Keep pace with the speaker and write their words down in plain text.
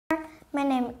My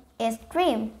name is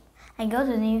Dream. I go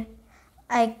to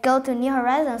New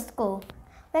Horizons School.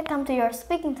 Welcome to your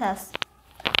speaking test.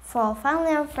 For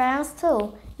family and friends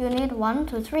too, you need 1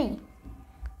 to 3.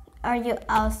 Are you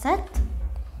all set?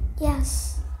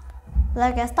 Yes.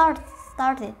 Let's get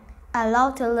started. I'd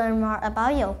love to learn more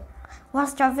about you.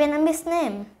 What's your Vietnamese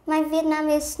name? My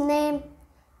Vietnamese name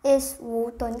is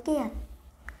U1-3.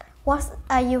 Where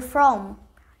are you from?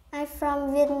 I'm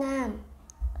from Vietnam.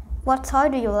 What toy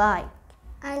do you like?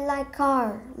 I like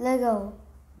car, Lego.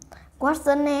 What's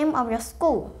the name of your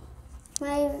school?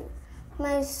 My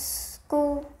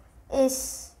school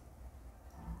is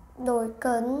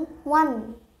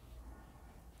U1-3.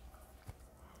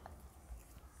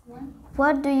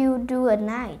 What do you do at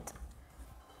night?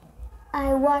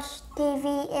 I watch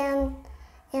TV and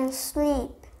sleep.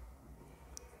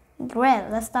 Great,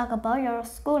 let's talk about your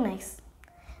school next.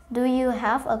 Do you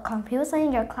have a computer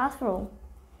in your classroom?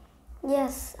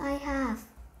 Yes, I have.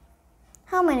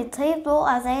 How many people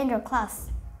are there in your class?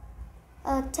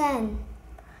 10.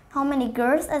 How many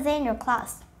girls are there in your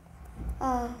class?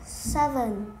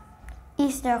 7.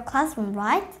 Is your classroom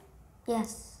right?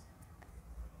 Yes.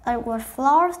 Are there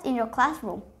floors in your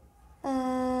classroom?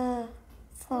 4.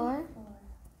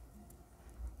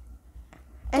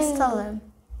 Excellent.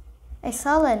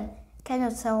 Excellent. Can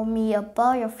you tell me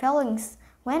about your feelings?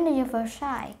 When do you feel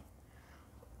shy?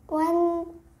 When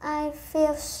I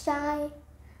feel shy,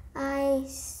 I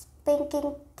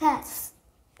speaking test.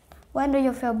 When do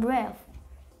you feel brave?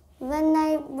 When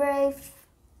I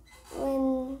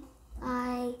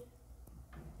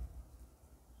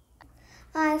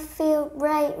feel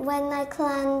brave when I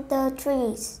climb the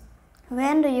trees.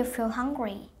 When do you feel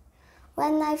hungry?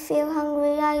 When I feel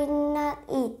hungry, I not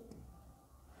eat.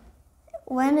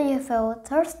 When do you feel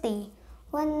thirsty?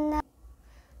 When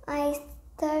I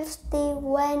thirsty,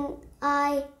 when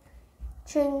I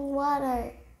drink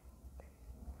water.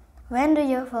 When do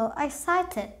you feel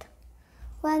excited?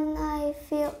 When I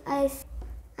feel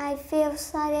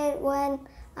excited when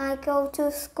I go to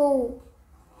school.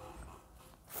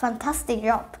 Fantastic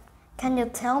job. Can you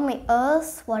tell me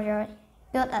us what you're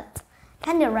good at?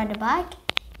 Can you ride a bike?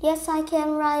 Yes, I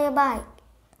can ride a bike.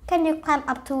 Can you climb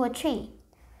up to a tree?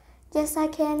 Yes, I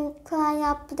can climb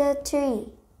up the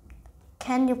tree.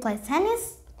 Can you play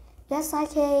tennis? Yes, I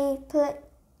can play.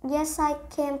 Yes, I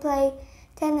can play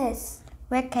tennis.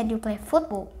 Where can you play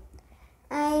football?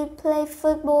 I play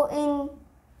football in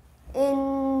the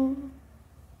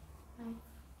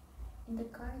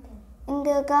garden. In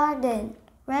the garden.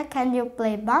 Where can you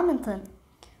play badminton?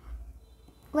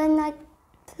 When I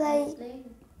play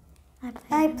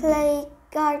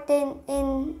garden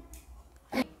in.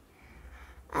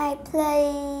 I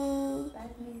play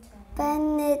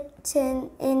badminton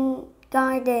in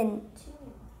garden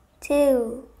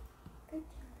too.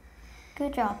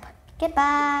 Good job.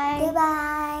 Goodbye.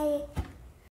 Goodbye.